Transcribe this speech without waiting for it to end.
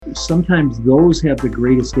sometimes those have the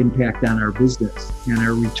greatest impact on our business and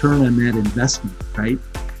our return on that investment, right?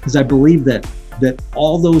 Because I believe that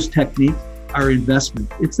all those techniques are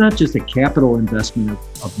investment. It's not just a capital investment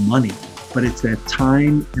of money, but it's that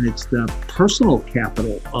time and it's the personal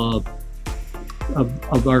capital of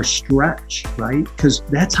our stretch, right? Because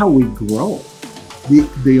that's how we grow.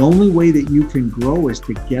 The only way that you can grow is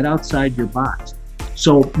to get outside your box.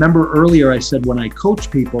 So remember earlier I said when I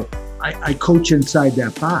coach people, I coach inside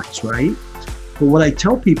that box, right? But what I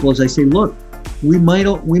tell people is I say, look, we might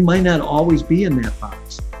not always be in that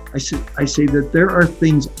box. I say that there are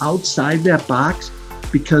things outside that box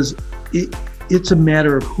because it's a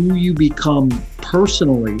matter of who you become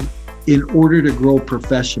personally in order to grow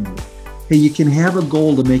professionally. Hey, you can have a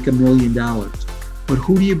goal to make $1 million, but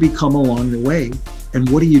who do you become along the way? And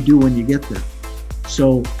what do you do when you get there?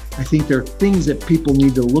 So I think there are things that people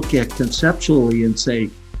need to look at conceptually and say,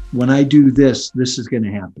 when I do this, this is going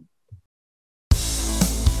to happen.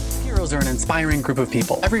 Heroes are an inspiring group of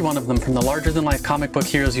people. Every one of them, from the larger-than-life comic book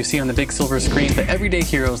heroes you see on the big silver screen, to everyday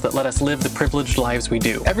heroes that let us live the privileged lives we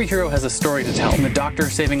do. Every hero has a story to tell, from the doctor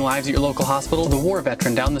saving lives at your local hospital, to the war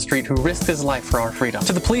veteran down the street who risked his life for our freedom,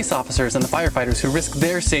 to the police officers and the firefighters who risk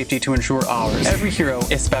their safety to ensure ours. Every hero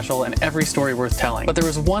is special and every story worth telling. But there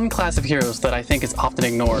is one class of heroes that I think is often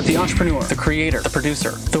ignored: the entrepreneur, the creator, the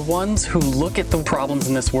producer, the ones who look at the problems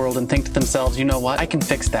in this world and think to themselves, you know what, I can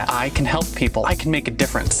fix that. I can help people. I can make a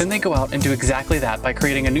difference. Then they go out and do exactly that by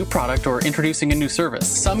creating a new product or introducing a new service.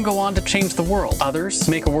 Some go on to change the world. Others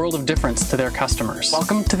make a world of difference to their customers.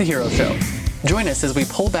 Welcome to The Hero Show. Join us as we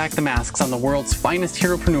pull back the masks on the world's finest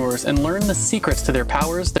heropreneurs and learn the secrets to their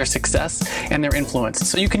powers, their success, and their influence,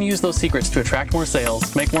 so you can use those secrets to attract more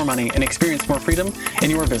sales, make more money, and experience more freedom in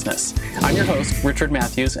your business. I'm your host, Richard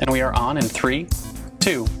Matthews, and we are on in 3,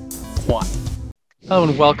 2, 1. Hello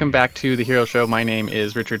and welcome back to The Hero Show. My name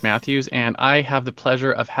is Richard Matthews, and I have the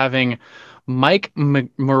pleasure of having Mike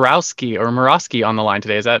Morawski on the line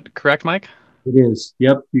today. Is that correct, Mike? It is.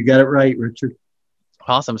 Yep, you got it right, Richard.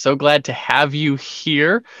 Awesome. So glad to have you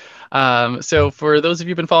here. So for those of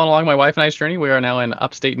you who've been following along my wife and I's journey, we are now in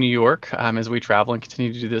upstate New York as we travel and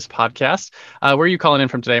continue to do this podcast. Where are you calling in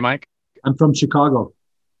from today, Mike? I'm from Chicago.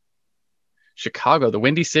 Chicago, the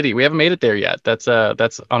Windy City. We haven't made it there yet. That's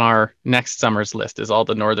on our next summer's list, is all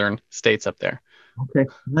the northern states up there. Okay,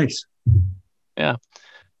 nice. Yeah.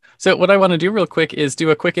 So what I want to do real quick is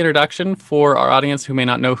do a quick introduction for our audience who may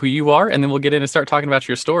not know who you are, and then we'll get in and start talking about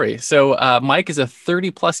your story. So Mike is a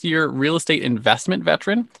 30-plus year real estate investment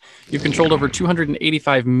veteran. You've controlled over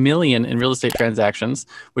 $285 million in real estate transactions,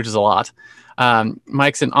 which is a lot.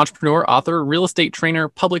 Mike's an entrepreneur, author, real estate trainer,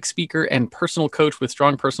 public speaker, and personal coach with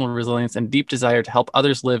strong personal resilience and deep desire to help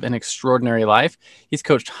others live an extraordinary life. He's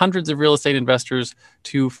coached hundreds of real estate investors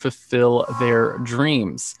to fulfill their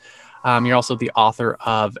dreams. You're also the author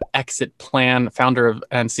of Exit Plan, founder of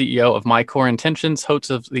and CEO of My Core Intentions,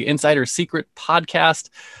 host of the Insider Secret podcast,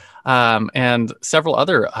 and several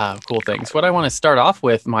other cool things. What I want to start off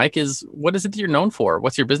with, Mike, is what is it that you're known for?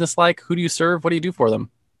 What's your business like? Who do you serve? What do you do for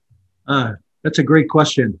them? That's a great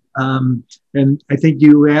question. And I think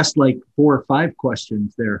you asked like 4 or 5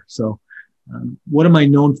 questions there. So what am I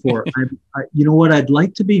known for? You know what? I'd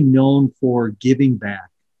like to be known for giving back,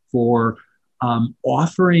 for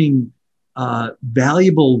offering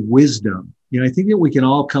valuable wisdom. You know, I think that we can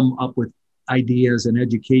all come up with ideas and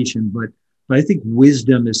education, but I think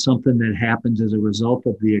wisdom is something that happens as a result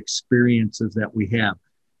of the experiences that we have.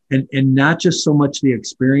 And not just so much the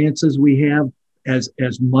experiences we have as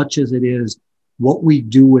much as it is what we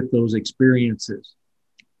do with those experiences.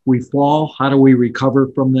 We fall, how do we recover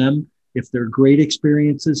from them? If they're great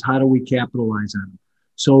experiences, how do we capitalize on them?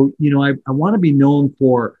 So, you know, I want to be known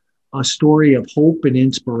for a story of hope and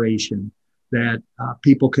inspiration that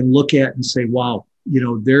people can look at and say, wow, you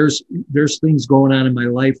know, there's things going on in my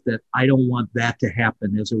life that I don't want that to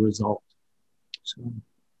happen as a result. So.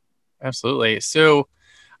 Absolutely. So,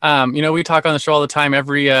 you know, we talk on the show all the time,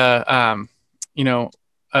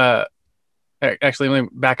 actually, let me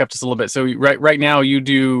back up just a little bit. So right now you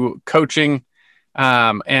do coaching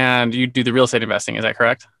and you do the real estate investing. Is that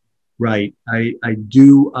correct? Right. I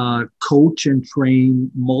do coach and train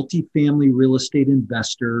multifamily real estate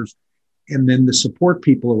investors, and then the support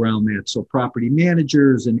people around that. So property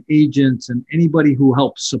managers and agents and anybody who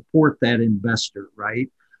helps support that investor, right?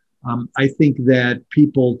 I think that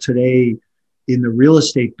people today in the real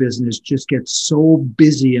estate business just get so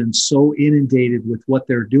busy and so inundated with what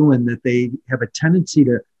they're doing that they have a tendency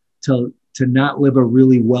to not live a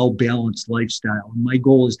really well-balanced lifestyle. And my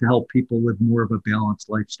goal is to help people live more of a balanced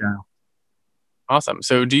lifestyle. Awesome.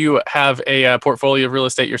 So do you have a portfolio of real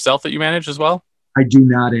estate yourself that you manage as well? I do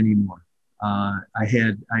not anymore.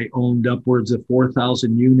 I owned upwards of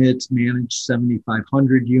 4,000 units, managed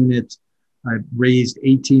 7,500 units. I raised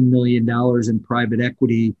 $18 million in private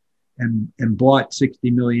equity and bought $60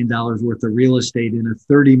 million worth of real estate in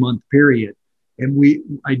a 30-month period.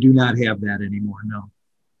 And I do not have that anymore. No.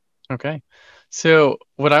 Okay. So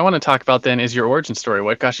what I want to talk about then is your origin story.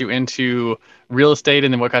 What got you into real estate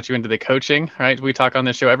and then what got you into the coaching, right? We talk on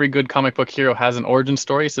this show, every good comic book hero has an origin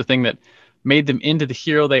story. It's the thing that made them into the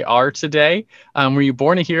hero they are today. Were you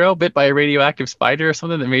born a hero, bit by a radioactive spider or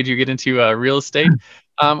something that made you get into real estate?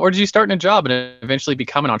 Or did you start in a job and eventually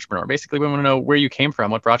become an entrepreneur? Basically, we want to know where you came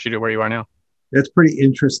from, what brought you to where you are now. That's pretty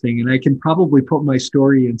interesting. And I can probably put my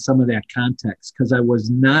story in some of that context because I was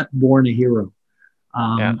not born a hero.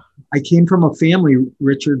 I came from a family,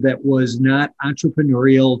 Richard, that was not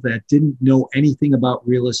entrepreneurial, that didn't know anything about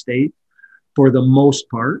real estate for the most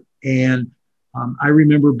part. And I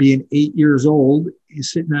remember being 8 years old,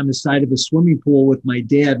 sitting on the side of a swimming pool with my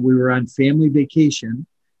dad. We were on family vacation.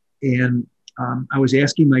 And I was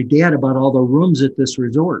asking my dad about all the rooms at this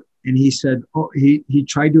resort. And he said, he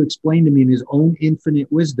tried to explain to me in his own infinite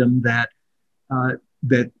wisdom that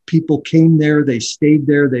people came there, they stayed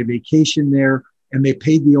there, they vacationed there, and they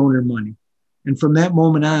paid the owner money. And from that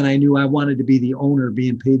moment on, I knew I wanted to be the owner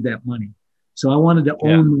being paid that money. So I wanted to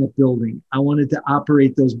own that building. I wanted to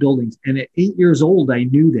operate those buildings. And at 8 years old, I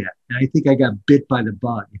knew that. And I think I got bit by the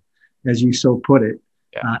bug, as you so put it,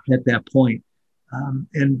 at that point.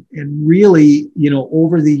 And really,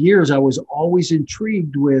 over the years, I was always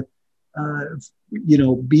intrigued with,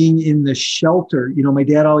 being in the shelter. My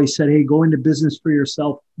dad always said, hey, go into business for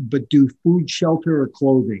yourself, but do food, shelter, or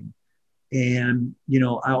clothing. And,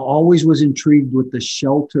 I always was intrigued with the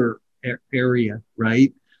shelter area,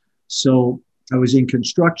 right? So I was in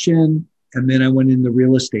construction, and then I went in the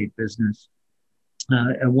real estate business.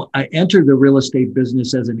 And I entered the real estate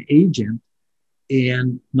business as an agent.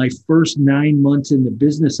 And my first 9 months in the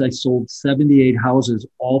business, I sold 78 houses,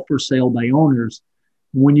 all for sale by owners.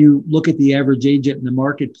 When you look at the average agent in the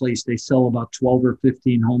marketplace, they sell about 12 or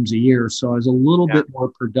 15 homes a year. So I was a little bit more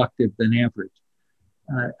productive than average.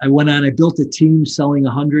 I built a team selling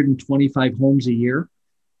 125 homes a year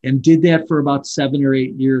and did that for about 7 or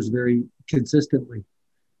 8 years very consistently.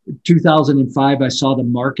 In 2005, I saw the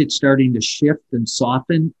market starting to shift and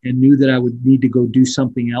soften and knew that I would need to go do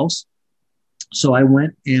something else. So I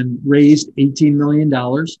went and raised $18 million,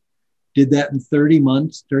 did that in 30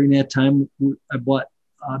 months. During that time, I bought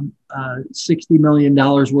 $60 million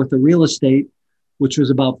worth of real estate, which was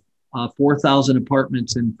about 4,000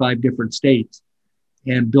 apartments in 5 different states,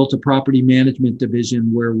 and built a property management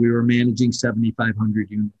division where we were managing 7,500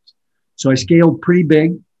 units. So I scaled pretty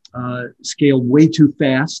big, scaled way too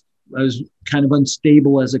fast. I was kind of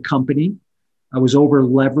unstable as a company. I was over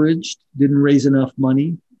leveraged, didn't raise enough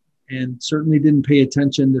money, and certainly didn't pay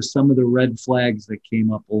attention to some of the red flags that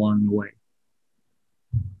came up along the way.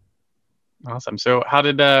 Awesome. So how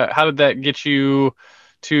did that get you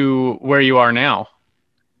to where you are now?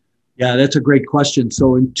 Yeah, that's a great question.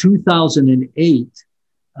 So in 2008,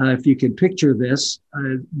 if you can picture this,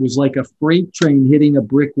 it was like a freight train hitting a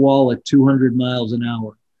brick wall at 200 miles an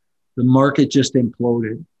hour. The market just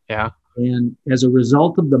imploded. Yeah. And as a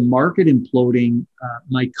result of the market imploding,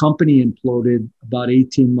 my company imploded about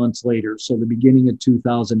 18 months later. So the beginning of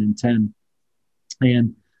 2010.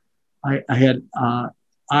 And I had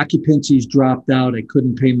occupancies dropped out. I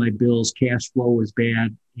couldn't pay my bills. Cash flow was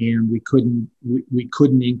bad. And we couldn't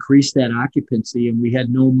increase that occupancy. And we had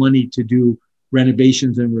no money to do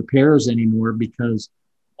renovations and repairs anymore because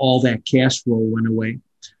all that cash flow went away.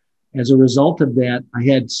 As a result of that, I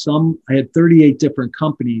had 38 different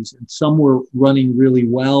companies, and some were running really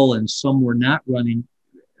well and some were not running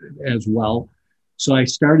as well. So I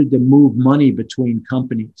started to move money between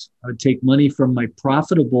companies. I would take money from my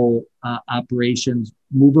profitable operations,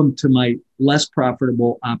 move them to my less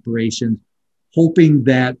profitable operations, hoping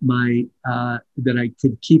that that I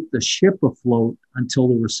could keep the ship afloat until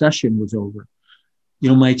the recession was over.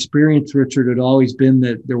 My experience, Richard, had always been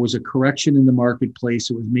that there was a correction in the marketplace.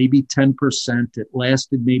 It was maybe 10%. It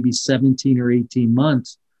lasted maybe 17 or 18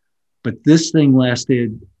 months. But this thing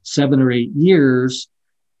lasted 7 or 8 years.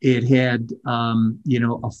 It had, a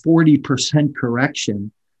 40%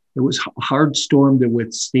 correction. It was a hard storm to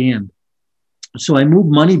withstand. So I moved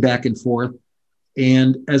money back and forth.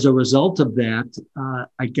 And as a result of that,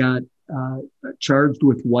 I got charged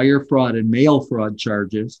with wire fraud and mail fraud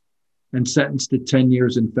charges and sentenced to 10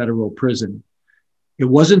 years in federal prison. It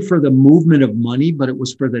wasn't for the movement of money, but it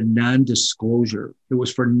was for the non-disclosure. It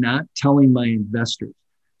was for not telling my investors.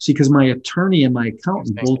 See, because my attorney and my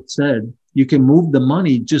accountant both said, you can move the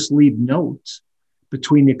money, just leave notes.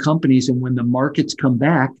 between the companies. And when the markets come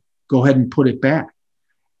back, go ahead and put it back.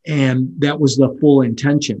 And that was the full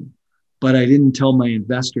intention. But I didn't tell my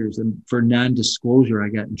investors, and for non-disclosure, I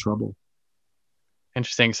got in trouble.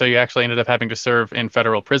 Interesting. So you actually ended up having to serve in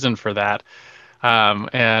federal prison for that.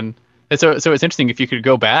 And so it's interesting. If you could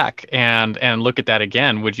go back and look at that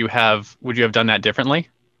again, would you have done that differently?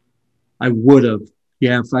 I would have.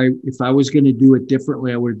 Yeah, if I was going to do it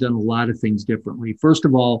differently, I would have done a lot of things differently. First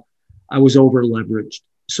of all, I was over leveraged.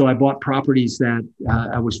 So I bought properties that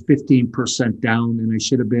I was 15% down, and I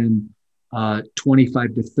should have been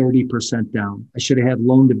 25 to 30% down. I should have had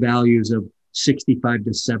loan to values of 65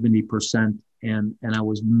 to 70%. And I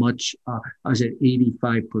was I was at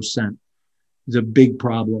 85%. It's a big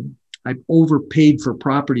problem. I overpaid for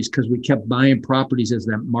properties because we kept buying properties as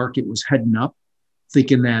that market was heading up,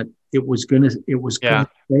 thinking that it was gonna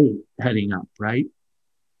stay heading up, right?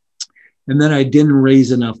 And then I didn't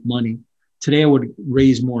raise enough money. Today I would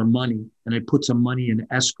raise more money, and I put some money in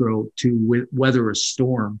escrow to weather a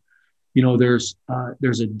storm. You know, there's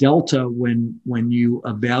a delta when you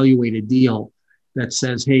evaluate a deal that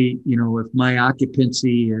says, hey, you know, if my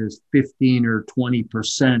occupancy is 15 or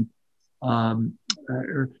 20%,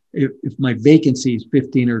 or if my vacancy is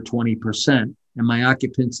 15 or 20%, and my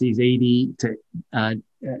occupancy is 80 to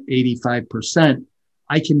 85%,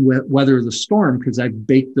 I can weather the storm because I've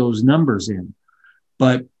baked those numbers in.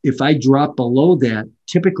 But if I drop below that,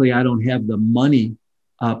 typically I don't have the money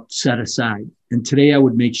set aside. And today I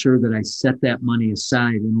would make sure that I set that money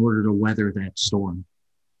aside in order to weather that storm.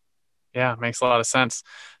 Yeah, makes a lot of sense.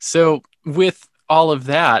 So with all of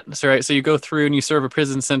that, so you go through and you serve a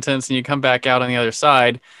prison sentence and you come back out on the other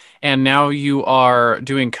side, and now you are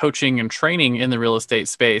doing coaching and training in the real estate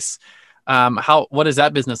space. What does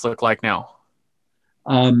that business look like now?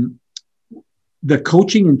 The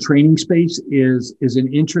coaching and training space is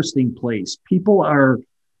an interesting place.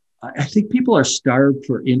 I think people are starved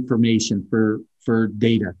for information, for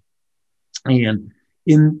data. And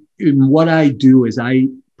in what I do is I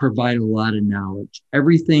provide a lot of knowledge,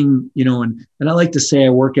 everything, you know, and I like to say I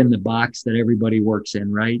work in the box that everybody works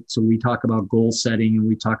in, right? So we talk about goal setting, and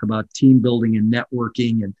we talk about team building and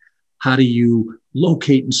networking, and how do you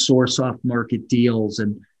locate and source off market deals,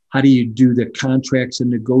 and how do you do the contracts and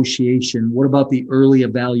negotiation? What about the early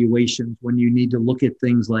evaluations when you need to look at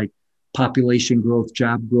things like population growth,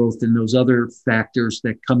 job growth, and those other factors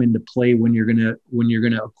that come into play when you're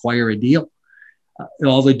gonna acquire a deal?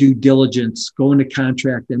 All the due diligence, go into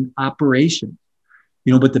contract and operation,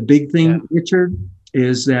 you know. But the big thing, Richard,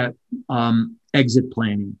 is that exit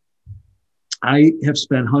planning. I have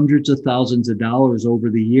spent hundreds of thousands of dollars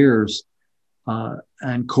over the years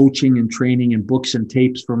on coaching and training and books and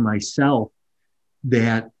tapes for myself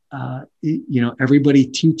that, you know, everybody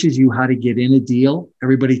teaches you how to get in a deal.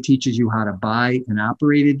 Everybody teaches you how to buy and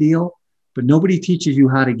operate a deal, but nobody teaches you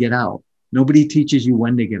how to get out. Nobody teaches you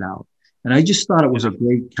when to get out. And I just thought it was a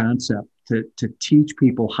great concept to teach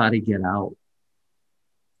people how to get out.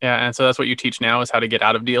 Yeah, and so that's what you teach now, is how to get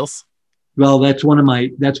out of deals. Well, that's one of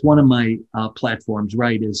my platforms,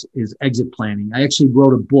 right? Is exit planning. I actually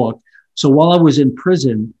wrote a book. So while I was in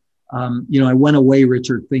prison, you know, I went away,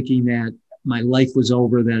 Richard, thinking that my life was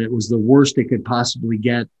over, that it was the worst it could possibly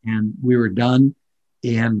get, and we were done.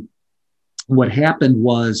 And what happened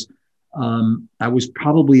was, I was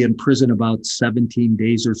probably in prison about 17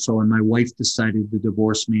 days or so, and my wife decided to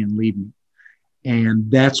divorce me and leave me.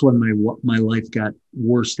 And that's when my life got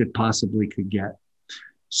worst it possibly could get.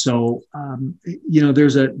 So, you know,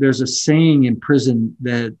 there's a saying in prison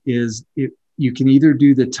that is, you can either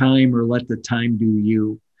do the time or let the time do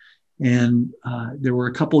you. And there were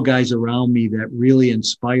a couple guys around me that really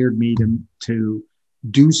inspired me to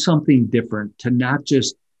do something different, to not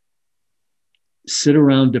just sit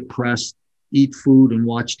around depressed, eat food, and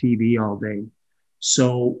watch TV all day.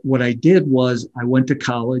 So what I did was I went to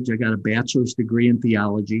college. I got a bachelor's degree in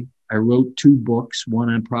theology. I wrote 2 books, one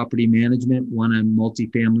on property management, one on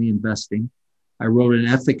multifamily investing. I wrote an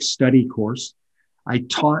ethics study course. I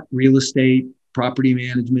taught real estate, property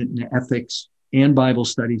management, and ethics and Bible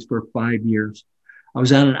studies for 5 years. I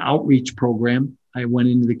was on an outreach program. I went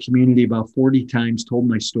into the community about 40 times, told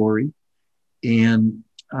my story. And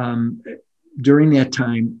during that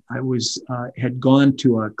time, I had gone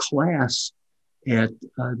to a class at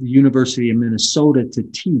the University of Minnesota to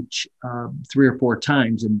teach 3 or 4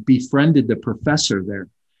 times, and befriended the professor there.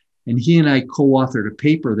 And he and I co-authored a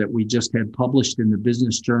paper that we just had published in the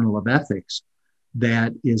Business Journal of Ethics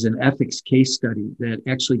that is an ethics case study that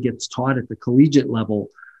actually gets taught at the collegiate level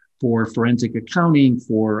for forensic accounting,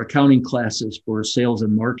 for accounting classes, for sales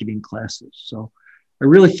and marketing classes. So I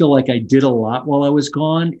really feel like I did a lot while I was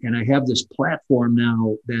gone. And I have this platform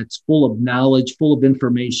now that's full of knowledge, full of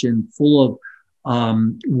information, full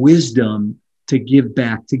of wisdom to give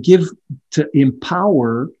back, to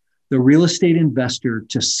empower the real estate investor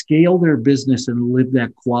to scale their business and live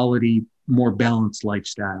that quality, more balanced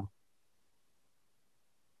lifestyle.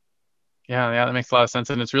 Yeah, that makes a lot of sense.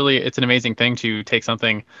 And it's an amazing thing to take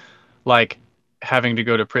something like having to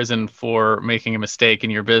go to prison for making a mistake in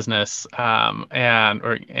your business, and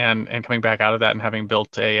coming back out of that and having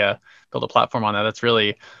built a platform on that. That's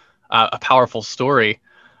really a powerful story.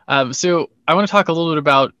 So I want to talk a little bit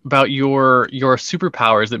about your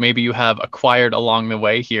superpowers that maybe you have acquired along the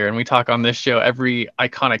way here. And we talk on this show, every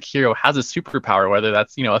iconic hero has a superpower, whether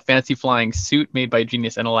that's, a fancy flying suit made by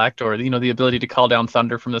genius intellect, or, the ability to call down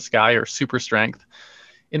thunder from the sky, or super strength.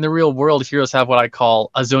 In the real world, heroes have what I call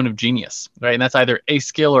a zone of genius, right? And that's either a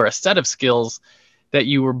skill or a set of skills that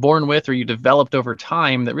you were born with or you developed over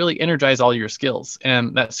time that really energize all your skills.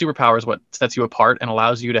 And that superpower is what sets you apart and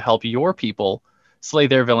allows you to help your people slay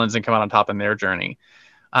their villains and come out on top in their journey.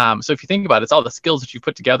 So if you think about it, it's all the skills that you've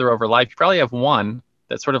put together over life. You probably have one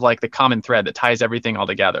that's sort of like the common thread that ties everything all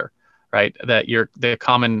together, right? That you're the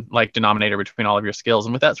common like denominator between all of your skills.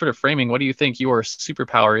 And with that sort of framing, what do you think your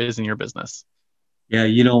superpower is in your business? Yeah,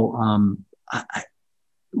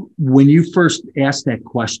 when you first asked that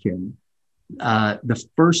question, the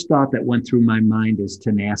first thought that went through my mind is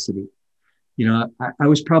tenacity. I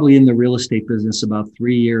was probably in the real estate business about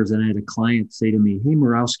 3 years, and I had a client say to me, "Hey,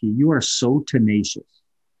 Morawski, you are so tenacious."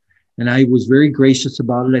 And I was very gracious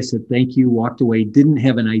about it. I said, "Thank you," walked away, didn't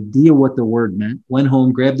have an idea what the word meant, went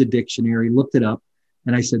home, grabbed the dictionary, looked it up.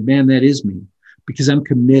 And I said, "Man, that is me, because I'm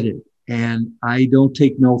committed. And I don't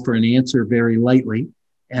take no for an answer very lightly.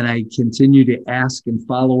 And I continue to ask and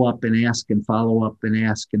follow up and ask and follow up and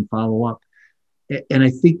ask and follow up." And I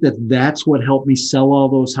think that's what helped me sell all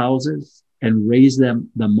those houses and raise them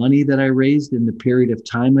the money that I raised in the period of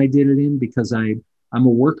time I did it in, because I'm a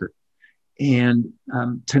worker. And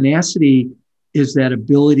tenacity is that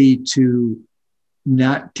ability to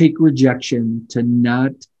not take rejection, to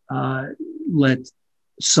not let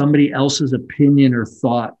somebody else's opinion or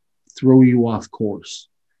thought throw you off course.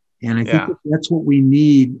 And I think that's what we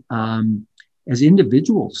need as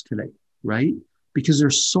individuals today, right? Because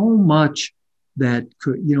there's so much that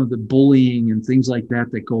could, the bullying and things like that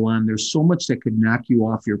go on. There's so much that could knock you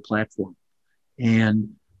off your platform.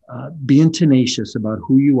 And being tenacious about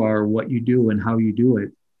who you are, what you do, and how you do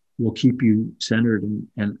it will keep you centered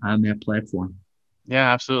and on that platform.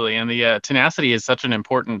 Yeah, absolutely. And the tenacity is such an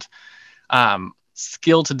important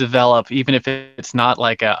skill to develop, even if it's not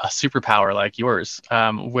like a superpower like yours,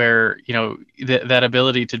 where that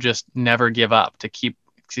ability to just never give up, to keep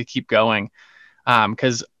going,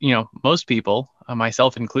 because most people,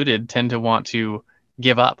 myself included, tend to want to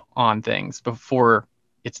give up on things before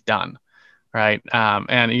it's done, right?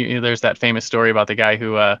 And there's that famous story about the guy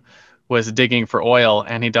who was digging for oil,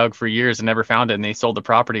 and he dug for years and never found it, and they sold the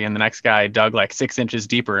property, and the next guy dug like 6 inches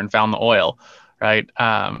deeper and found the oil. Right.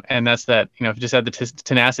 And that's that, if you just had the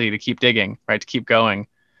tenacity to keep digging, right, to keep going.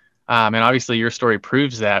 And obviously your story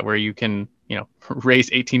proves that, where you can, raise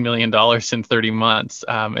 $18 million in 30 months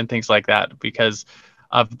and things like that, because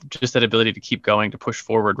of just that ability to keep going, to push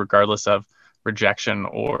forward, regardless of rejection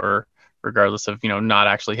or regardless of, not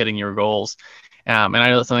actually hitting your goals. And I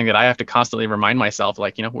know that's something that I have to constantly remind myself,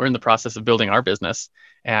 like, we're in the process of building our business,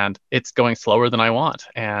 and it's going slower than I want,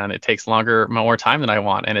 and it takes more time than I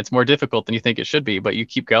want, and it's more difficult than you think it should be, but you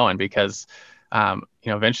keep going because,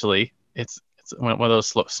 eventually it's one of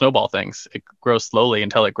those snowball things. It grows slowly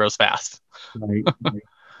until it grows fast.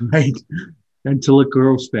 Right. Until it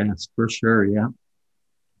grows fast, for sure. Yeah.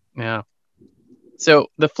 Yeah. So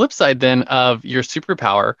the flip side then of your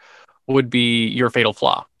superpower would be your fatal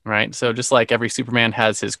flaw, right? So just like every Superman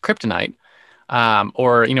has his kryptonite,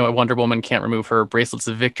 or a Wonder Woman can't remove her bracelets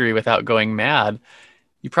of victory without going mad,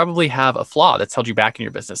 you probably have a flaw that's held you back in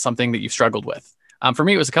your business, something that you've struggled with. For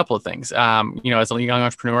me, it was a couple of things. As a young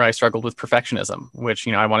entrepreneur, I struggled with perfectionism, which,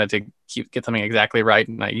 I wanted to get something exactly right,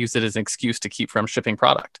 and I used it as an excuse to keep from shipping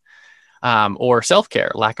product. Or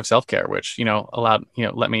self-care, lack of self-care, which,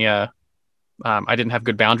 let me, I didn't have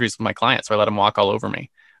good boundaries with my clients, so I let them walk all over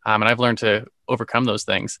me. And I've learned to overcome those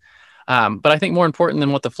things. But I think more important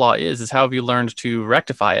than what the flaw is how have you learned to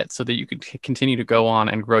rectify it so that you could continue to go on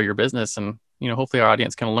and grow your business? And, hopefully our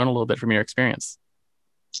audience can learn a little bit from your experience.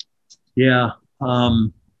 Yeah.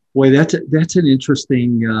 Boy, that's an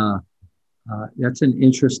interesting,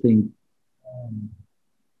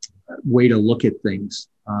 way to look at things.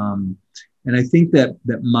 And I think that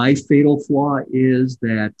my fatal flaw is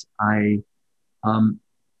that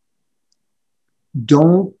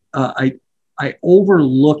don't, I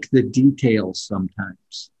overlook the details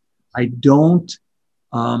sometimes. I don't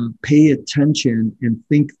pay attention and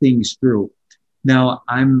think things through. Now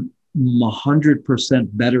I'm 100%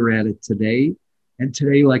 better at it today. And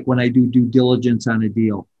today, like when I do due diligence on a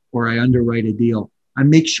deal or I underwrite a deal, I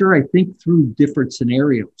make sure I think through different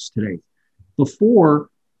scenarios today. Before,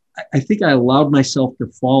 I think I allowed myself to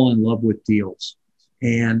fall in love with deals.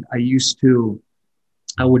 And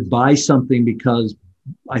I would buy something because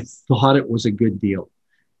I thought it was a good deal.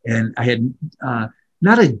 And I had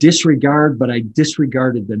not a disregard, but I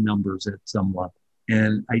disregarded the numbers at some level.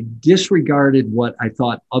 And I disregarded what I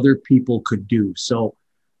thought other people could do. So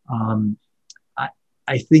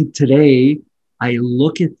I think today I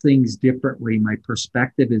look at things differently. My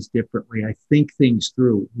perspective is differently. I think things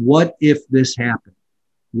through. What if this happened?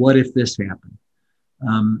 What if this happened?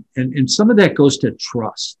 And some of that goes to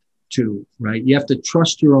trust too, right? You have to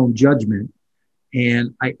trust your own judgment.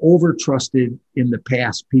 And I over trusted in the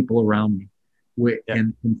past people around me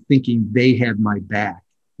and thinking they had my back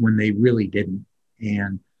when they really didn't.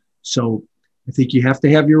 And so I think you have to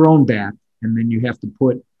have your own back, and then you have to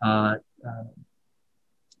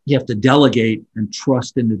you have to delegate and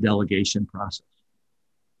trust in the delegation process.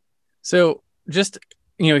 So just,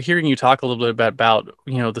 hearing you talk a little bit about,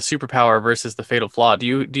 the superpower versus the fatal flaw,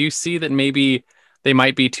 do you see that maybe they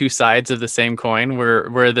might be two sides of the same coin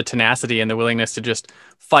where the tenacity and the willingness to just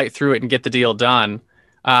fight through it and get the deal done,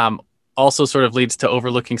 also sort of leads to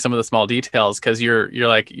overlooking some of the small details, because you're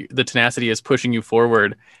like, the tenacity is pushing you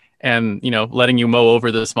forward and, letting you mow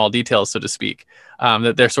over the small details, so to speak,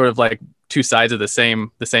 that they're sort of like two sides of the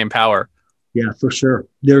same power. Yeah, for sure.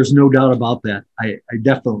 There's no doubt about that. I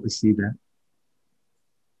definitely see that.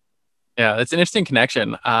 Yeah, it's an interesting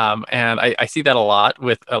connection. And I see that a lot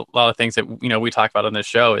with a lot of things that, we talk about on this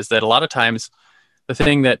show, is that a lot of times the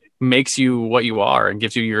thing that makes you what you are and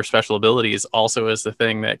gives you your special abilities also is the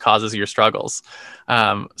thing that causes your struggles.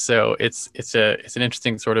 So it's an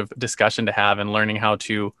interesting sort of discussion to have, and learning how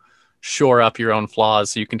to shore up your own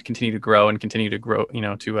flaws so you can continue to grow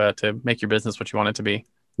to make your business what you want it to be.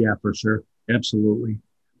 Yeah, for sure. Absolutely.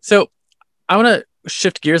 So I want to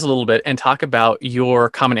shift gears a little bit and talk about your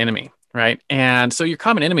common enemy, right? And so your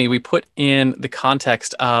common enemy, we put in the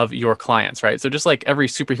context of your clients, right? So just like every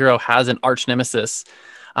superhero has an arch nemesis,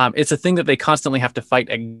 it's a thing that they constantly have to fight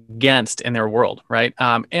against in their world, right?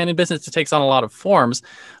 And in business, it takes on a lot of forms.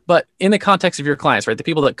 But in the context of your clients, right, the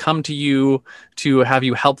people that come to you to have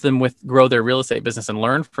you help them grow their real estate business and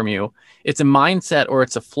learn from you, it's a mindset or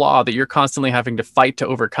it's a flaw that you're constantly having to fight to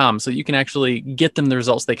overcome so you can actually get them the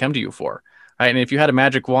results they come to you for, right? And if you had a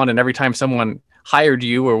magic wand and every time someone hired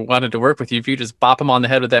you or wanted to work with you, if you just bop them on the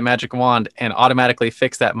head with that magic wand and automatically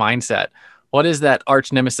fix that mindset, what is that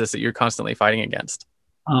arch nemesis that you're constantly fighting against?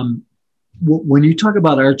 When you talk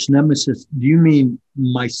about arch nemesis, do you mean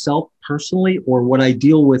myself personally, or what I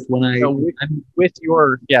deal with when with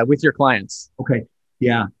your clients? Okay.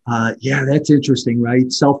 Yeah. That's interesting, right?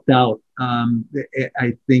 Self-doubt.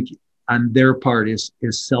 I think on their part is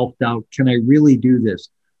self-doubt. Can I really do this?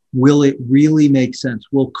 Will it really make sense?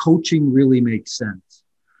 Will coaching really make sense?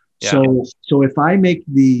 Yeah. So if I make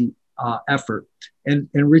the effort, and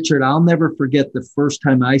Richard, I'll never forget the first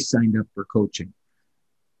time I signed up for coaching.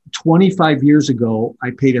 25 years ago, I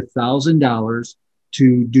paid $1,000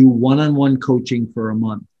 to do one-on-one coaching for a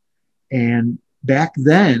month. And back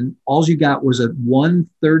then, all you got was a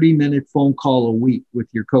 30-minute phone call a week with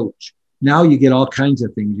your coach. Now you get all kinds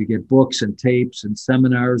of things. You get books and tapes and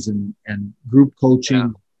seminars and group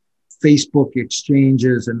coaching, Facebook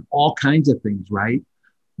exchanges, and all kinds of things, right?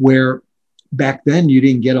 Where back then you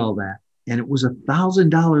didn't get all that. And it was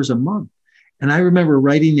 $1,000 a month. And I remember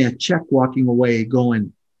writing that check, walking away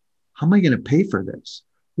going, how am I going to pay for this?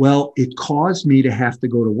 Well, it caused me to have to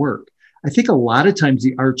go to work. I think a lot of times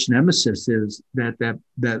the arch nemesis is that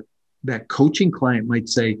coaching client might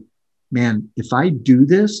say, man, if I do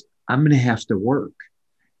this, I'm going to have to work.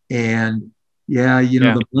 And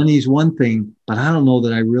the money's one thing, but I don't know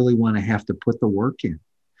that I really want to have to put the work in.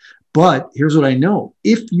 But here's what I know.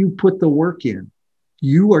 If you put the work in,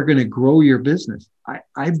 you are going to grow your business.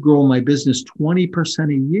 I've grown my business 20%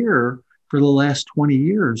 a year for the last 20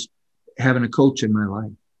 years, having a coach in my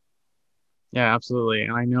life. Yeah, absolutely.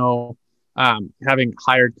 And I know, having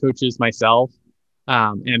hired coaches myself,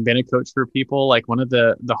 and been a coach for people, like one of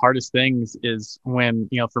the hardest things is when,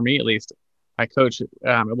 for me at least, my coach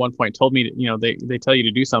at one point told me, they tell you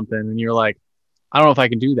to do something and you're like, I don't know if I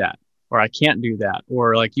can do that, or I can't do that,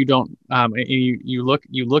 or like you don't, you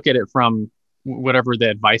look at it from whatever the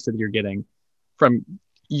advice that you're getting from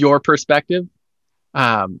your perspective,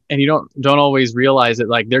 And you don't always realize that,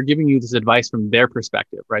 like, they're giving you this advice from their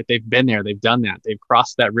perspective, right? They've been there, they've done that, they've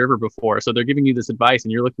crossed that river before. So they're giving you this advice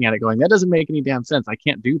and you're looking at it going, that doesn't make any damn sense. I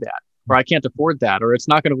can't do that, or I can't afford that, or it's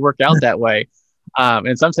not going to work out that way.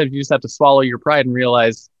 And sometimes you just have to swallow your pride and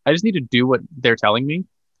realize, I just need to do what they're telling me.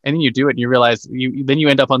 And then you do it and you realize then you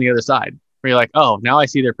end up on the other side where you're like, oh, now I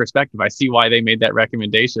see their perspective. I see why they made that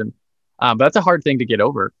recommendation. But that's a hard thing to get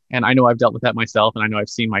over. And I know I've dealt with that myself, and I know I've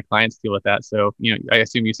seen my clients deal with that. So, I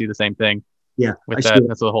assume you see the same thing. Yeah. With that.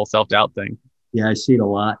 That's the whole self-doubt thing. Yeah, I see it a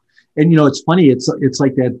lot. And, it's funny. It's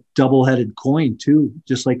like that double-headed coin too,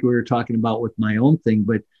 just like we were talking about with my own thing.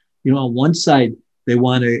 But, on one side, they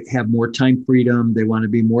want to have more time freedom. They want to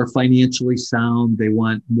be more financially sound. They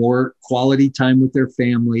want more quality time with their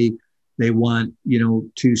family. They want,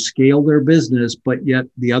 to scale their business. But yet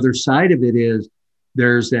the other side of it is,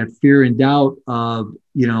 there's that fear and doubt of,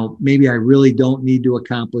 maybe I really don't need to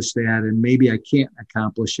accomplish that, and maybe I can't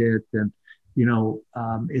accomplish it. And,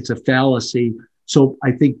 it's a fallacy. So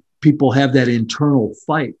I think people have that internal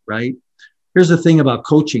fight, right? Here's the thing about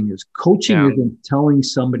coaching isn't telling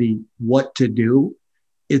somebody what to do.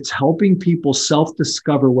 It's helping people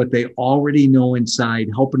self-discover what they already know inside,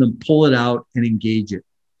 helping them pull it out and engage it.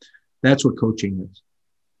 That's what coaching is.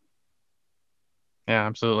 Yeah,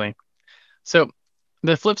 absolutely. So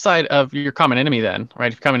the flip side of your common enemy then,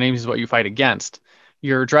 right? If common enemy is what you fight against,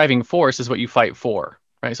 your driving force is what you fight for,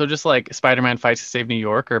 right? So just like Spider-Man fights to save New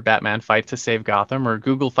York, or Batman fights to save Gotham, or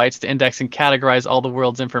Google fights to index and categorize all the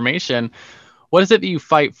world's information, what is it that you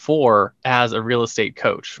fight for as a real estate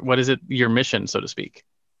coach? What is it, your mission, so to speak?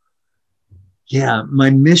 Yeah, my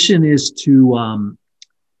mission is to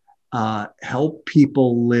help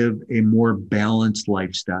people live a more balanced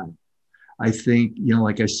lifestyle. I think,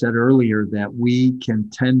 like I said earlier, that we can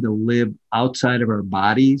tend to live outside of our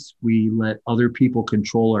bodies. We let other people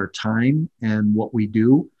control our time and what we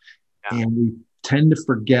do. Yeah. And we tend to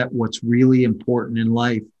forget what's really important in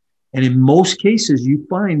life. And in most cases, you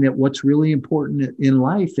find that what's really important in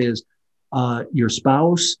life is your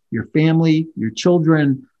spouse, your family, your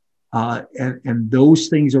children, and those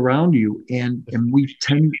things around you. And we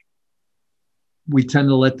tend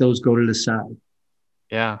to let those go to the side.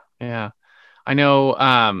 Yeah. I know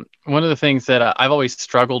one of the things that I've always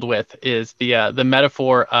struggled with is the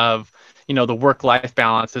metaphor of, the work-life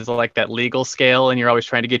balance is like that legal scale, and you're always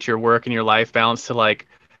trying to get your work and your life balance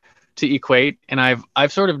to equate. And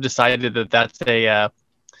I've sort of decided that that's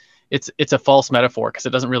it's a false metaphor, because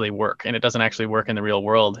it doesn't really work, and it doesn't actually work in the real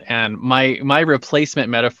world. And my replacement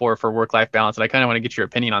metaphor for work-life balance, and I kind of want to get your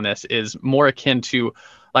opinion on this, is more akin to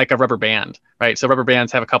like a rubber band, right? So rubber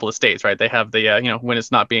bands have a couple of states, right? They have the, when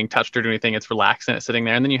it's not being touched or do anything, it's relaxed and it's sitting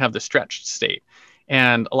there. And then you have the stretched state.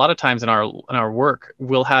 And a lot of times in our work,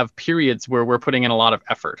 we'll have periods where we're putting in a lot of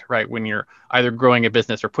effort, right? When you're either growing a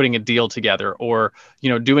business or putting a deal together, or,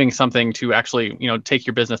 doing something to actually, take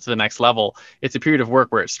your business to the next level. It's a period of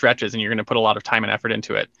work where it stretches and you're going to put a lot of time and effort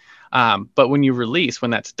into it. But when you release,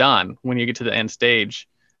 when that's done, when you get to the end stage,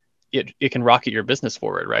 it can rocket your business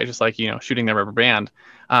forward, right? Just like, shooting the rubber band.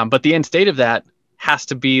 But the end state of that has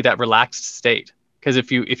to be that relaxed state. Because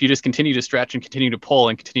if you just continue to stretch and continue to pull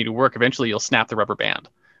and continue to work, eventually you'll snap the rubber band,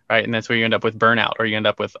 right? And that's where you end up with burnout, or you end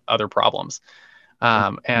up with other problems.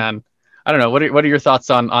 And I don't know, what are your thoughts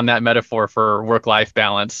on that metaphor for work-life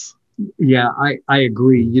balance? Yeah, I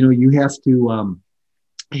agree. You have to,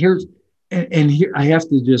 here, I have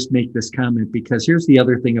to just make this comment, because here's the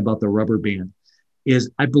other thing about the rubber band.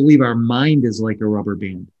 Is I believe our mind is like a rubber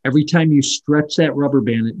band. Every time you stretch that rubber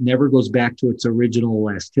band, it never goes back to its original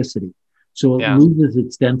elasticity. So it loses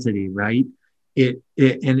its density, right?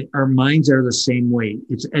 And our minds are the same way.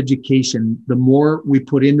 It's education. The more we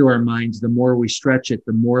put into our minds, the more we stretch it,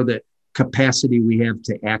 the more that capacity we have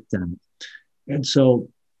to act on it. And so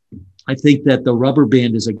I think that the rubber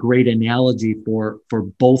band is a great analogy for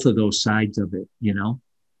both of those sides of it,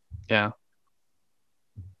 Yeah.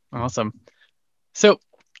 Awesome. So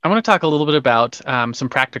I want to talk a little bit about some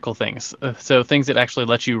practical things. So things that actually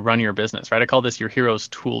let you run your business, right? I call this your hero's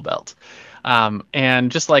tool belt.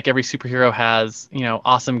 And just like every superhero has,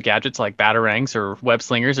 awesome gadgets like batarangs or web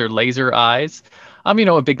slingers or laser eyes,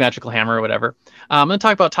 a big magical hammer or whatever. I'm going to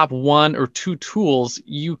talk about top 1 or 2 tools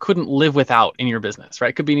you couldn't live without in your business, right?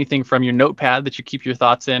 It could be anything from your notepad that you keep your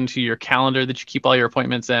thoughts in, to your calendar that you keep all your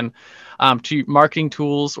appointments in, to marketing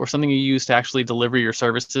tools, or something you use to actually deliver your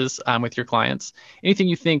services with your clients. Anything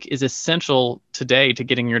you think is essential today to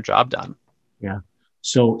getting your job done. Yeah.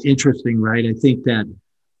 So interesting, right? I think that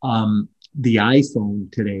the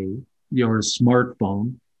iPhone today, your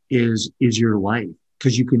smartphone is your life,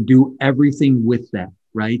 because you can do everything with that.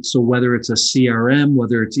 right? So whether it's a CRM,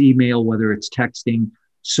 whether it's email, whether it's texting,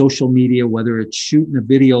 social media, whether it's shooting a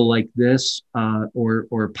video like this or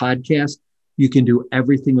a podcast, you can do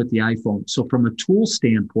everything with the iPhone. So from a tool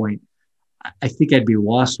standpoint, I think I'd be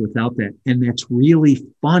lost without that. And that's really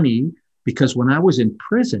funny because when I was in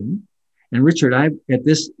prison, and Richard, I've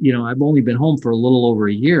only been home for a little over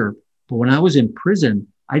a year, but when I was in prison,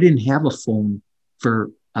 I didn't have a phone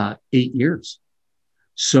for 8 years.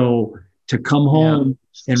 So to come home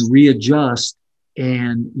and readjust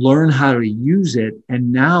and learn how to use it,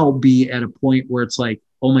 and now be at a point where it's like,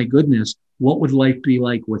 oh my goodness, what would life be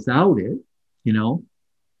like without it?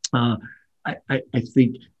 I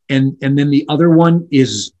think, and then the other one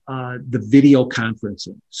is the video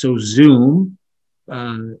conferencing. So Zoom,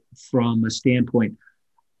 from a standpoint,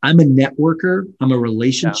 I'm a networker, I'm a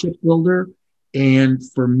relationship builder, and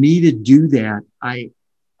for me to do that, I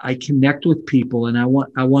connect with people, and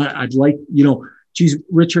I'd like, geez,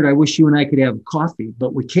 Richard, I wish you and I could have coffee,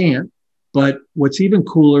 but we can't. But what's even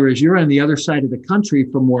cooler is you're on the other side of the country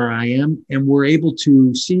from where I am, and we're able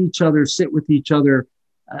to see each other, sit with each other,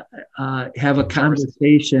 have a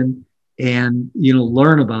conversation, and,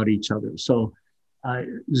 learn about each other. So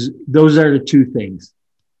those are the two things.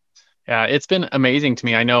 Yeah, it's been amazing to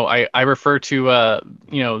me. I know I refer to,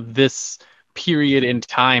 this period in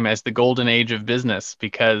time as the golden age of business,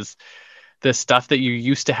 because the stuff that you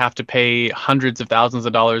used to have to pay hundreds of thousands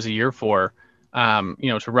of dollars a year for,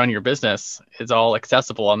 to run your business is all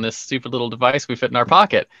accessible on this stupid little device we fit in our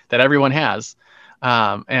pocket that everyone has.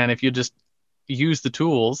 And if you just use the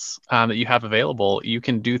tools that you have available, you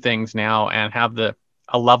can do things now and have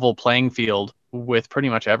a level playing field with pretty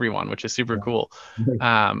much everyone, which is super cool.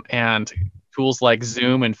 And tools like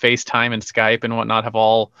Zoom and FaceTime and Skype and whatnot have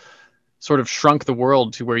all sort of shrunk the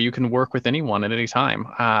world to where you can work with anyone at any time,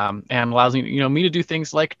 and allows me to do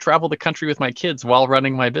things like travel the country with my kids while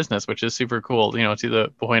running my business, which is super cool. To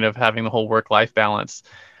the point of having the whole work-life balance.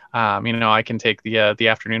 I can take the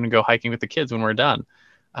afternoon and go hiking with the kids when we're done.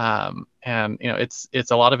 And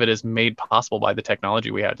it's a lot of it is made possible by the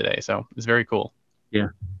technology we have today. So it's very cool. Yeah,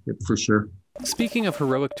 for sure. Speaking of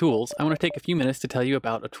heroic tools, I want to take a few minutes to tell you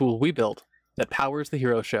about a tool we built that powers the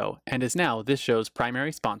Hero Show and is now this show's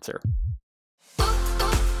primary sponsor.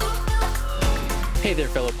 Hey there,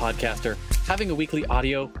 fellow podcaster. Having a weekly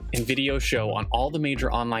audio and video show on all the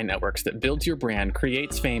major online networks that builds your brand,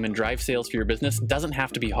 creates fame, and drives sales for your business doesn't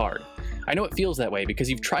have to be hard. I know it feels that way because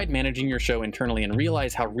you've tried managing your show internally and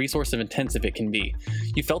realize how resource intensive it can be.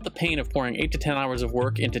 You felt the pain of pouring 8 to 10 hours of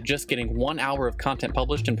work into just getting 1 hour of content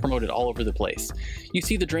published and promoted all over the place. You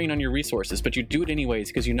see the drain on your resources, but you do it anyways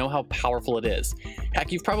because you know how powerful it is.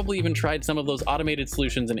 Heck, you've probably even tried some of those automated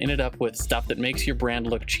solutions and ended up with stuff that makes your brand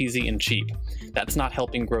look cheesy and cheap. That's not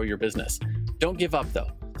helping grow your business. Don't give up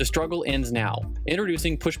though. The struggle ends now.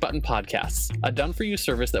 Introducing Push Button Podcasts, a done-for-you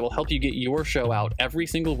service that will help you get your show out every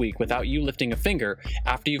single week without you lifting a finger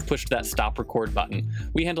after you've pushed that stop record button.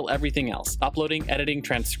 We handle everything else: uploading, editing,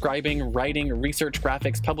 transcribing, writing, research,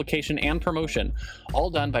 graphics, publication, and promotion, all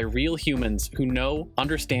done by real humans who know,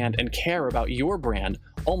 understand, and care about your brand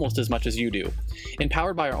almost as much as you do.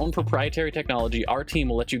 Empowered by our own proprietary technology, our team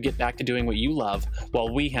will let you get back to doing what you love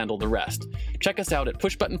while we handle the rest. Check us out at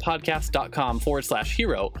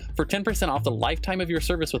pushbuttonpodcast.com/hero for 10% off the lifetime of your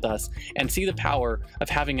service with us, and see the power of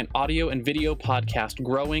having an audio and video podcast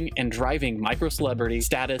growing and driving micro celebrity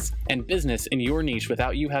status and business in your niche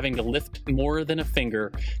without you having to lift more than a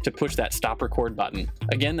finger to push that stop record button.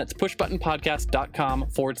 Again, that's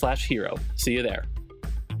pushbuttonpodcast.com/hero. See you there.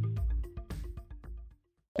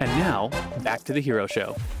 And now, back to the Hero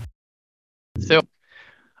Show. So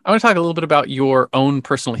I want to talk a little bit about your own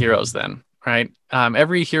personal heroes then, right?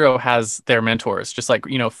 Every hero has their mentors, just like,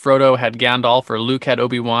 Frodo had Gandalf, or Luke had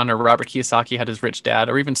Obi-Wan, or Robert Kiyosaki had his rich dad,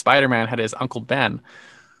 or even Spider-Man had his Uncle Ben.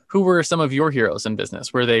 Who were some of your heroes in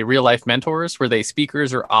business? Were they real-life mentors? Were they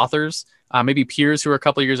speakers or authors? Maybe peers who were a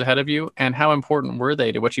couple of years ahead of you? And how important were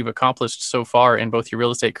they to what you've accomplished so far in both your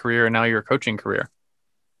real estate career and now your coaching career?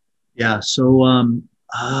 Yeah, so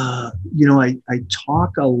I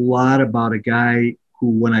talk a lot about a guy who,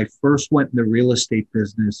 when I first went in the real estate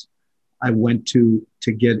business, I went to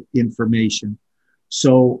get information.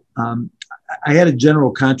 So I had a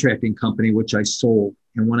general contracting company, which I sold.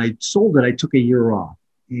 And when I sold it, I took a year off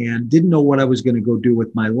and didn't know what I was going to go do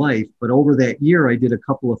with my life. But over that year, I did a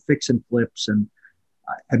couple of fix and flips, and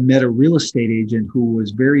I met a real estate agent who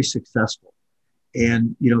was very successful.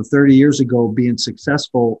 And, 30 years ago, being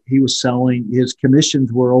successful, he was selling, his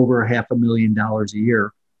commissions were over $500,000 a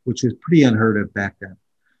year, which was pretty unheard of back then.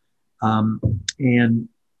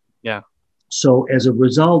 So as a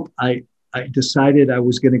result, I I decided I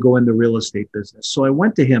was going to go in the real estate business. So I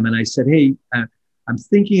went to him and I said, hey, I'm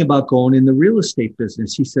thinking about going in the real estate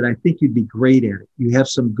business. He said, I think you'd be great at it. You have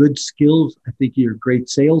some good skills. I think you're a great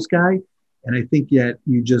sales guy. And I think that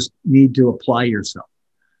you just need to apply yourself.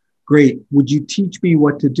 Great. Would you teach me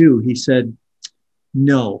what to do? He said,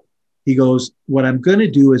 no. He goes, what I'm going to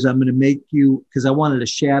do is I'm going to make you, because I wanted to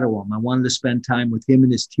shadow him. I wanted to spend time with him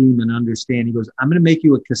and his team and understand. He goes, I'm going to make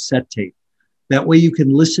you a cassette tape. That way you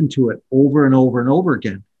can listen to it over and over and over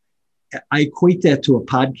again. I equate that to a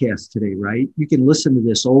podcast today, right? You can listen to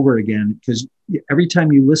this over again because every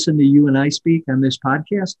time you listen to you and I speak on this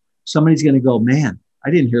podcast, somebody's going to go, man, I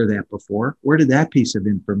didn't hear that before. Where did that piece of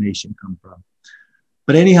information come from?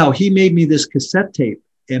 But anyhow, he made me this cassette tape,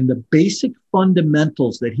 and the basic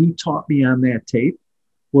fundamentals that he taught me on that tape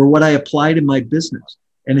were what I applied in my business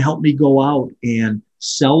and helped me go out and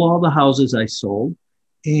sell all the houses I sold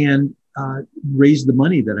and raise the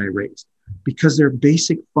money that I raised because they're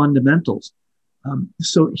basic fundamentals.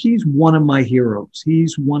 So he's one of my heroes.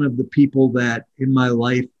 He's one of the people that in my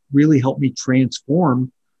life really helped me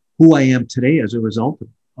transform who I am today as a result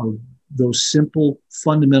of those simple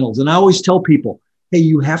fundamentals. And I always tell people, hey,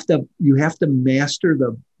 you have to master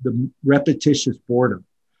the repetitious boredom,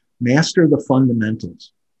 master the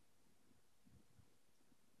fundamentals.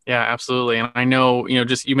 Yeah, absolutely. And I know,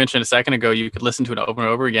 just you mentioned a second ago, you could listen to it over and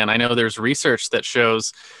over again. I know there's research that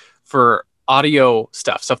shows for audio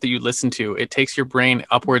stuff that you listen to, it takes your brain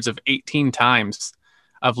upwards of 18 times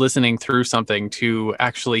of listening through something to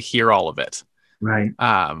actually hear all of it. Right.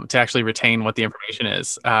 To actually retain what the information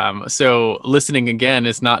is. So listening again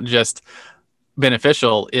is not just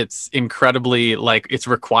beneficial, it's incredibly it's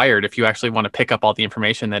required if you actually want to pick up all the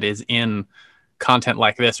information that is in content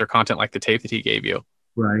like this or content like the tape that he gave you.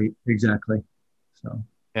 Right, exactly. So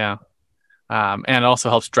yeah. And it also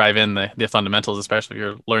helps drive in the fundamentals, especially if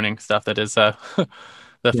you're learning stuff that is the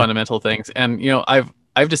fundamental things. And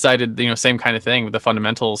I've decided same kind of thing with the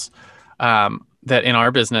fundamentals, that in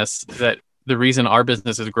our business, that the reason our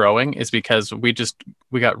business is growing is because we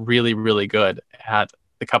got really, really good at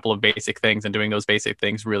a couple of basic things and doing those basic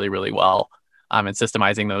things really, really well, and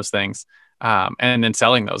systemizing those things, and then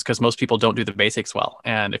selling those, because most people don't do the basics well.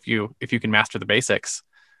 And if you can master the basics,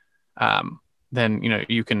 then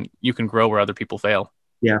you can grow where other people fail.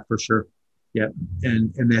 Yeah, for sure. Yeah,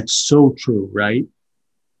 and that's so true, right?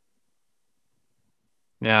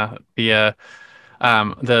 Yeah, the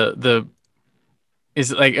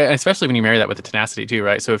is especially when you marry that with the tenacity too,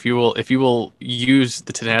 right? So if you will use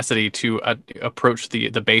the tenacity to approach the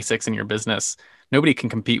basics in your business, nobody can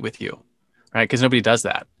compete with you, right? Because nobody does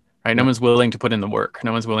that, right? No one's willing to put in the work.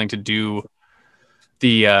 No one's willing to do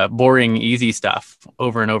the boring, easy stuff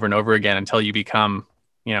over and over and over again until you become,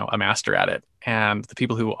 a master at it. And the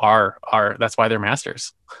people who are that's why they're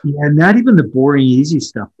masters. Yeah, not even the boring, easy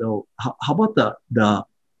stuff though. How about the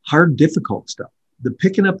hard, difficult stuff? The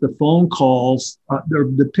picking up the phone calls,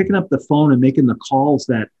 the picking up the phone and making the calls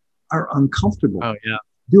that are uncomfortable. Oh yeah,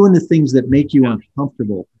 doing the things that make you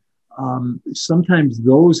uncomfortable. Sometimes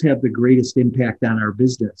those have the greatest impact on our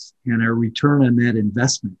business and our return on that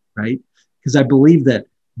investment, right? Because I believe that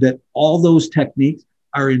all those techniques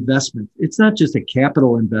are investments. It's not just a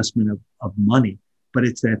capital investment of money, but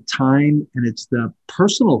it's that time and it's the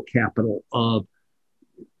personal capital of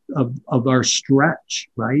our stretch,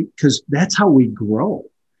 right? Because that's how we grow.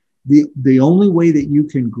 The only way that you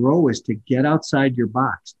can grow is to get outside your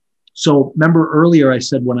box. So remember earlier I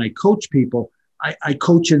said when I coach people, I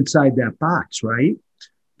coach inside that box, right?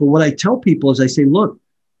 But what I tell people is I say, look,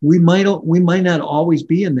 we might not always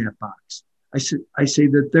be in that box. I say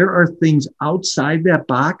that there are things outside that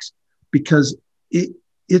box because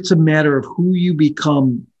it's a matter of who you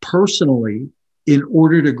become personally in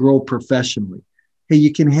order to grow professionally. Hey,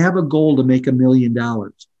 you can have a goal to make $1 million,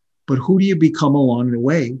 but who do you become along the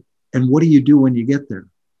way? And what do you do when you get there?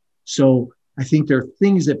 So I think there are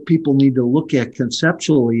things that people need to look at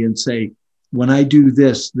conceptually and say, when I do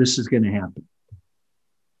this, this is going to happen.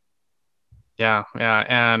 Yeah.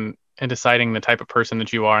 And deciding the type of person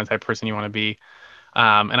that you are and the type of person you want to be.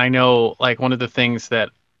 And I know one of the things that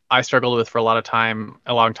I struggled with for a long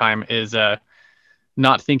time is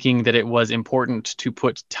not thinking that it was important to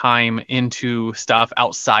put time into stuff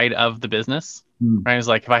outside of the business. Right? It's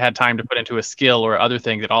if I had time to put into a skill or other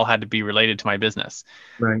thing, that all had to be related to my business.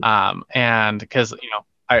 Right. And because,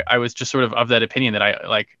 I was just sort of that opinion that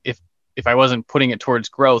I if I wasn't putting it towards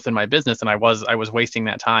growth in my business, and I was wasting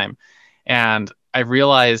that time. And I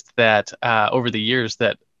realized that over the years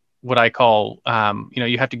that what I call,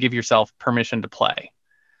 you have to give yourself permission to play.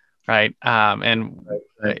 Right.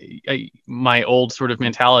 My old sort of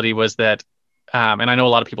mentality was that and I know a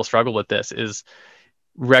lot of people struggle with this, is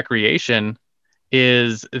recreation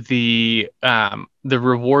is the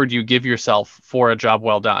reward you give yourself for a job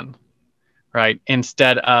well done, right?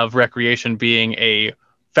 Instead of recreation being a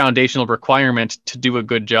foundational requirement to do a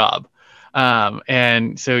good job.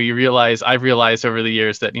 And so I've realized over the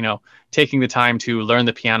years that, taking the time to learn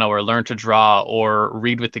the piano or learn to draw or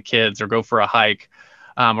read with the kids or go for a hike,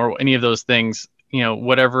 or any of those things,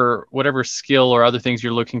 whatever skill or other things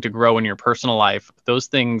you're looking to grow in your personal life, those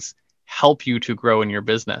things help you to grow in your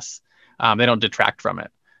business. They don't detract from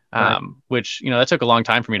it, Right. which, that took a long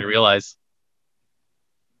time for me to realize.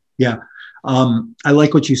 Yeah. I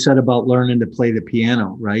like what you said about learning to play the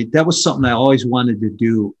piano, right? That was something I always wanted to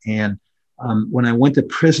do. And when I went to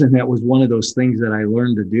prison, that was one of those things that I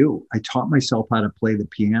learned to do. I taught myself how to play the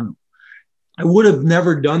piano. I would have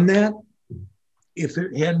never done that if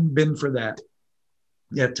it hadn't been for that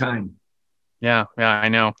time. Yeah, I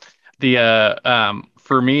know.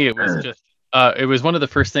 For me, it was just, it was one of the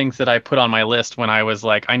first things that I put on my list when I was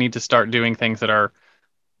like, I need to start doing things that are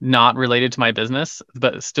not related to my business,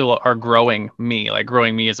 but still are growing me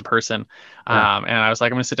as a person. Yeah. And I was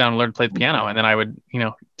like, I'm going to sit down and learn to play the piano. And then I would,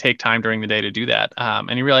 take time during the day to do that.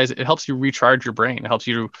 And you realize it helps you recharge your brain. It helps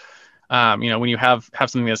you, when you have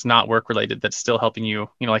something that's not work related, that's still helping you,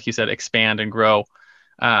 like you said, expand and grow.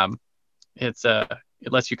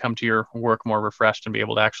 It lets you come to your work more refreshed and be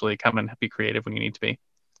able to actually come and be creative when you need to be.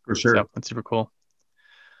 For sure. So that's super cool.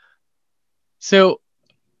 So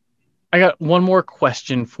I got one more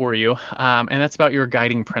question for you, and that's about your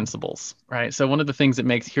guiding principles, right? So one of the things that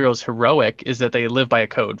makes heroes heroic is that they live by a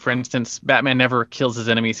code. For instance, Batman never kills his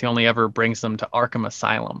enemies. He only ever brings them to Arkham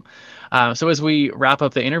Asylum. So as we wrap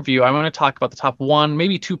up the interview, I want to talk about the top one,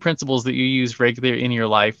 maybe two principles that you use regularly in your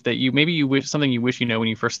life that you wish when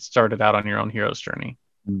you first started out on your own hero's journey.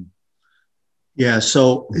 Yeah.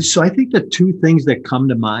 So I think the two things that come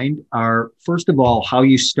to mind are, first of all, how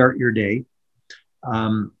you start your day.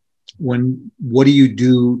 What do you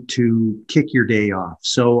do to kick your day off?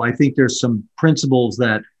 So I think there's some principles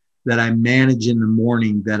that I manage in the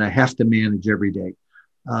morning that I have to manage every day.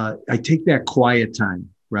 I take that quiet time,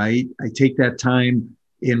 right? I take that time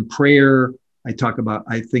in prayer. I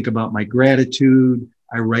think about my gratitude.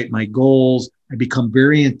 I write my goals. I become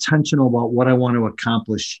very intentional about what I want to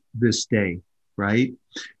accomplish this day, right?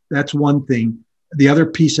 That's one thing. The other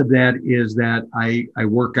piece of that is that I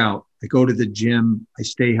work out. I go to the gym. I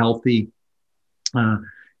stay healthy.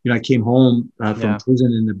 I came home from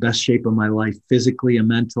prison in the best shape of my life, physically and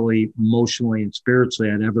mentally, emotionally and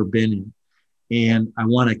spiritually I'd ever been in. And I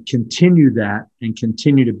want to continue that and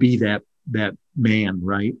continue to be that man,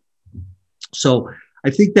 right? So I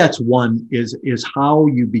think that's one is how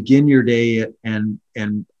you begin your day and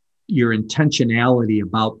your intentionality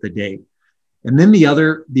about the day. And then the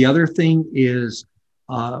other thing is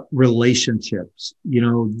relationships.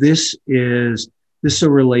 This is a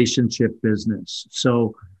relationship business.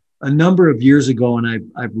 So a number of years ago,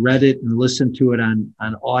 and I've read it and listened to it on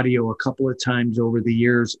audio a couple of times over the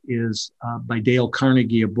years, is by Dale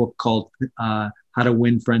Carnegie, a book called How to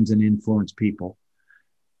Win Friends and Influence People.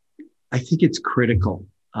 I think it's critical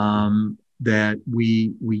that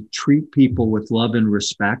we treat people with love and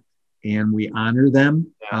respect, and we honor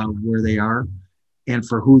them where they are and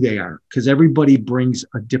for who they are, because everybody brings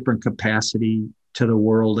a different capacity to the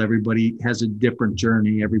world. Everybody has a different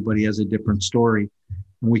journey. Everybody has a different story,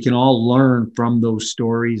 and we can all learn from those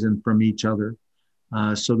stories and from each other.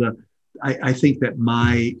 I think that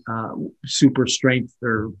my super strength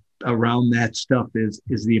or around that stuff is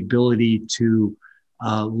the ability to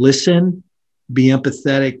listen, be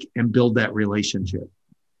empathetic, and build that relationship.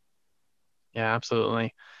 Yeah,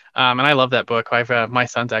 absolutely. And I love that book. My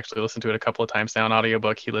son's actually listened to it a couple of times now on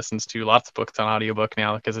audiobook. He listens to lots of books on audiobook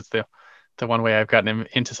now because it's the one way I've gotten him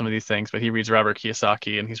into some of these things. But he reads Robert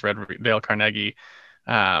Kiyosaki and he's read Dale Carnegie.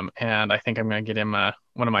 And I think I'm going to get him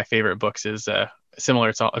one of my favorite books is similar.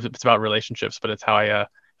 It's about relationships, but it's how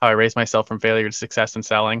I raised myself from failure to success in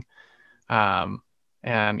selling. And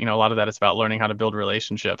a lot of that is about learning how to build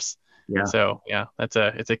relationships. Yeah. So it's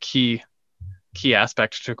a key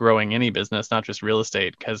aspect to growing any business, not just real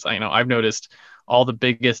estate. Because I've noticed all the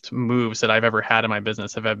biggest moves that I've ever had in my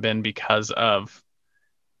business have been because of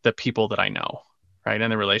the people that I know, right, and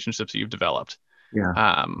the relationships that you've developed.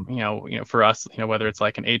 Yeah. For us, whether it's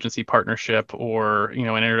like an agency partnership or an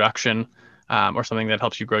introduction, or something that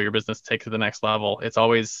helps you grow your business, take to the next level. It's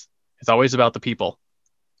always about the people.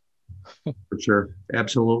 For sure,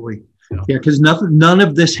 absolutely. Yeah, because none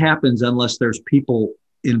of this happens unless there's people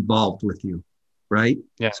involved with you, right?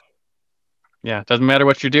 Yeah. Yeah, doesn't matter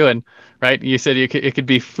what you're doing, right? You said it could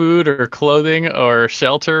be food or clothing or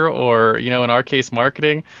shelter or, in our case,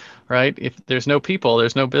 marketing, right? If there's no people,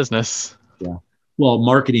 there's no business. Yeah. Well,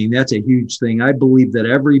 marketing, that's a huge thing. I believe that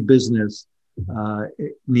every business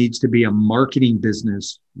needs to be a marketing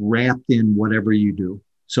business wrapped in whatever you do.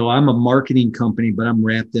 So I'm a marketing company, but I'm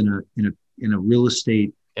wrapped in a real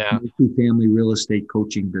estate, multifamily real estate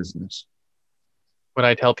coaching business. What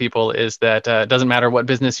I tell people is that it doesn't matter what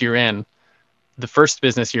business you're in. The first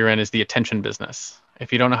business you're in is the attention business.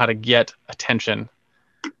 If you don't know how to get attention,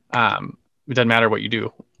 it doesn't matter what you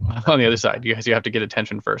do on the other side. You have to get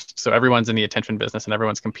attention first. So everyone's in the attention business and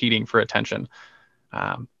everyone's competing for attention.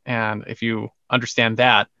 And if you understand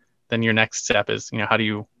that, then your next step is, what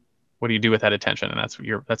do you do with that attention? And that's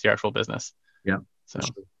your actual business. Yeah. So.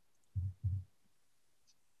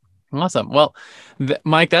 Awesome. Well,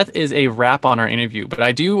 Mike, that is a wrap on our interview, but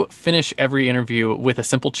I do finish every interview with a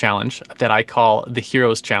simple challenge that I call the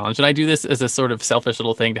Heroes Challenge. And I do this as a sort of selfish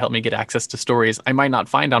little thing to help me get access to stories I might not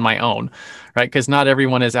find on my own, right? Because not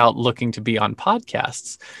everyone is out looking to be on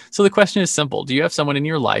podcasts. So the question is simple. Do you have someone in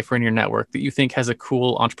your life or in your network that you think has a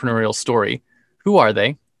cool entrepreneurial story? Who are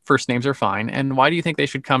they? First names are fine. And why do you think they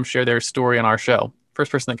should come share their story on our show?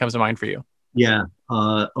 First person that comes to mind for you. Yeah.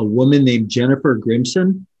 A woman named Jennifer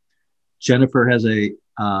Grimson. Jennifer has a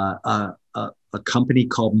company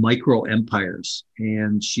called Micro Empires,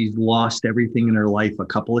 and she's lost everything in her life a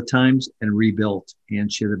couple of times and rebuilt.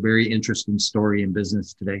 And she has a very interesting story in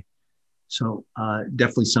business today. So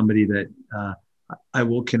definitely somebody that I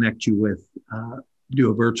will connect you with,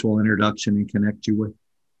 do a virtual introduction and connect you with.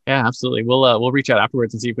 Yeah, absolutely. We'll reach out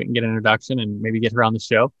afterwards and see if we can get an introduction and maybe get her on the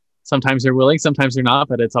show. Sometimes they're willing, sometimes they're not,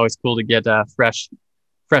 but it's always cool to get fresh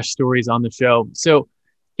stories on the show. So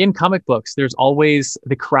in comic books, there's always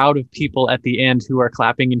the crowd of people at the end who are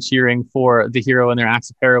clapping and cheering for the hero and their acts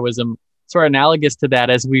of heroism. Sort of analogous to that,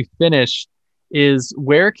 as we finish, is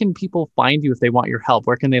where can people find you if they want your help?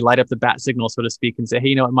 Where can they light up the bat signal, so to speak, and say, hey,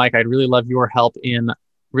 you know what, Mike, I'd really love your help in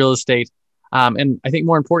real estate. And I think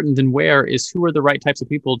more important than where is who are the right types of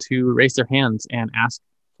people to raise their hands and ask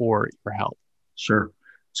for your help? Sure.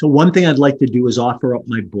 So one thing I'd like to do is offer up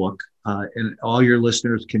my book. And all your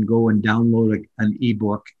listeners can go and download an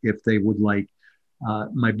ebook if they would like.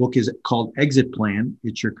 My book is called Exit Plan.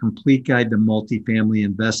 It's your complete guide to multifamily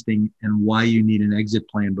investing and why you need an exit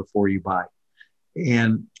plan before you buy.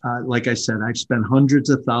 And like I said, I've spent hundreds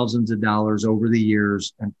of thousands of dollars over the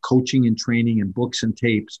years and coaching and training and books and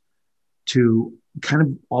tapes to kind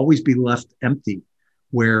of always be left empty,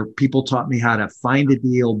 where people taught me how to find a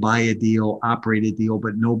deal, buy a deal, operate a deal,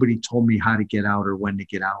 but nobody told me how to get out or when to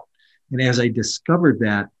get out. And as I discovered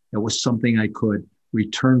that, it was something I could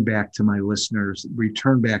return back to my listeners,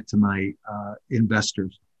 return back to my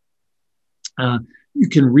investors. You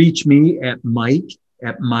can reach me at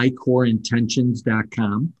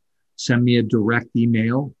mike@mycoreintentions.com. Send me a direct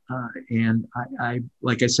email. And I,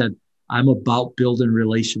 like I said, I'm about building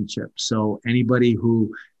relationships. So anybody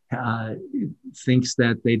who thinks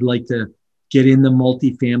that they'd like to get in the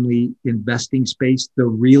multifamily investing space, the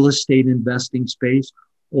real estate investing space,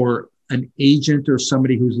 or an agent or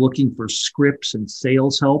somebody who's looking for scripts and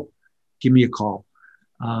sales help, give me a call.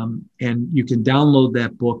 And you can download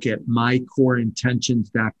that book at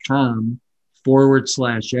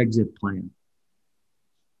mycoreintentions.com/exit plan.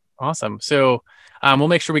 Awesome. So we'll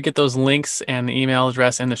make sure we get those links and the email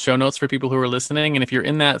address in the show notes for people who are listening. And if you're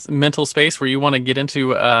in that mental space where you want to get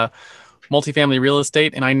into multifamily real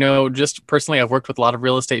estate, and I know just personally, I've worked with a lot of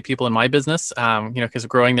real estate people in my business, because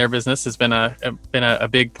growing their business has been a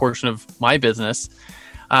big portion of my business.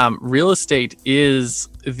 Real estate is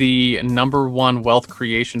the number one wealth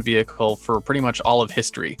creation vehicle for pretty much all of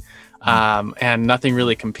history. And nothing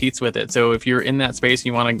really competes with it. So if you're in that space and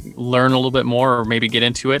you want to learn a little bit more or maybe get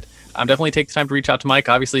into it, definitely take the time to reach out to Mike.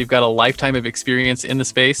 Obviously, you've got a lifetime of experience in the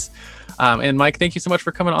space. And Mike, thank you so much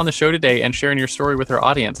for coming on the show today and sharing your story with our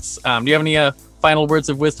audience. Do you have any final words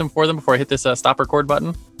of wisdom for them before I hit this stop record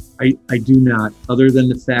button? I do not, other than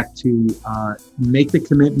the fact to make the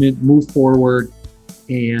commitment, move forward,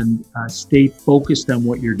 and stay focused on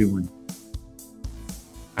what you're doing.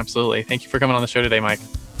 Absolutely. Thank you for coming on the show today, Mike.